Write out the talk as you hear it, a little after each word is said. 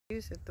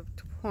At the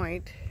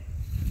point,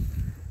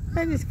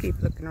 I just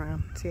keep looking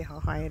around, see how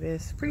high it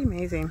is. Pretty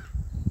amazing.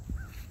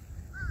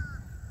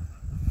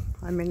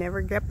 I may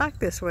never get back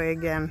this way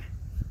again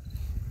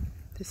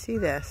to see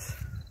this.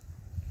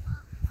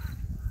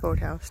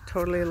 Boathouse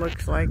totally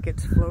looks like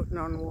it's floating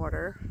on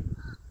water.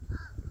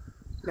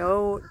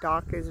 No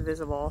dock is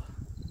visible.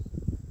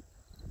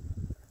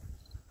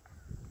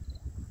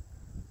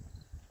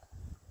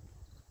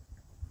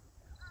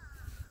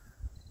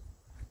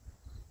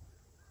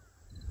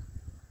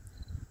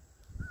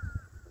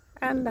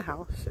 And the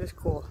house is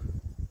cool.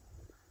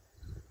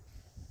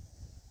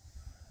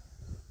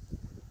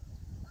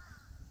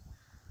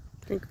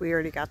 I think we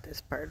already got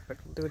this part, but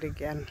we'll do it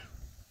again.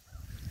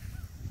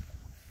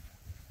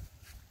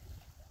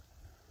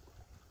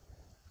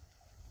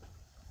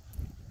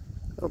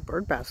 Little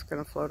bird bath's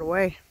gonna float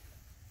away.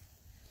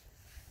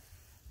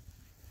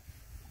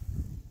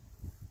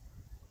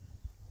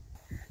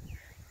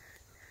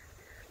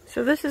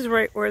 So this is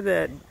right where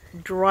the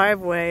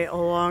driveway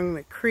along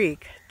the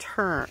creek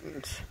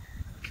turns.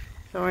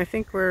 So I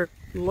think we're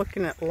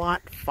looking at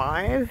lot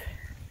 5,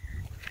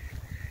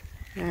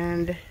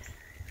 and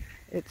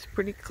it's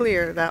pretty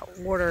clear that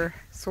water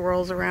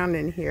swirls around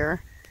in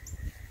here.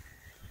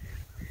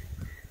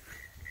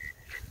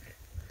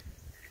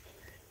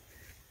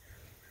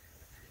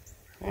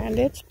 And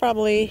it's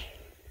probably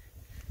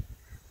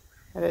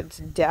at its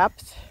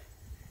depth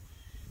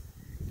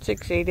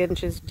 6-8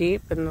 inches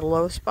deep in the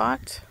low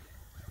spots.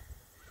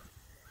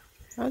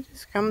 So it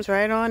just comes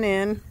right on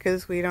in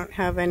because we don't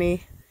have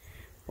any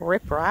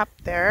riprap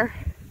there,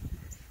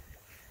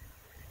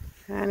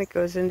 and it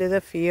goes into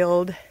the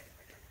field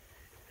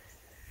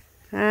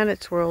and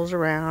it swirls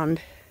around.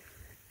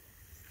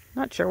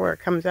 Not sure where it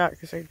comes out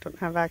because I don't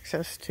have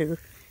access to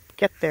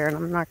get there, and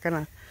I'm not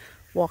gonna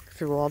walk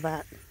through all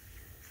that.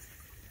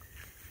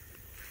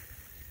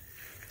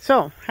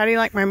 So, how do you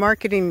like my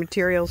marketing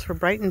materials for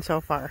Brighton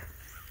so far?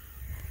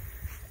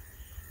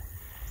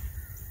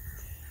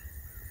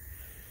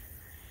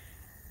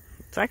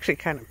 It's actually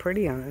kind of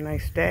pretty on a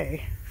nice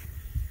day.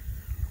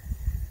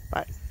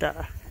 But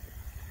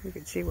you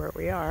can see where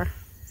we are.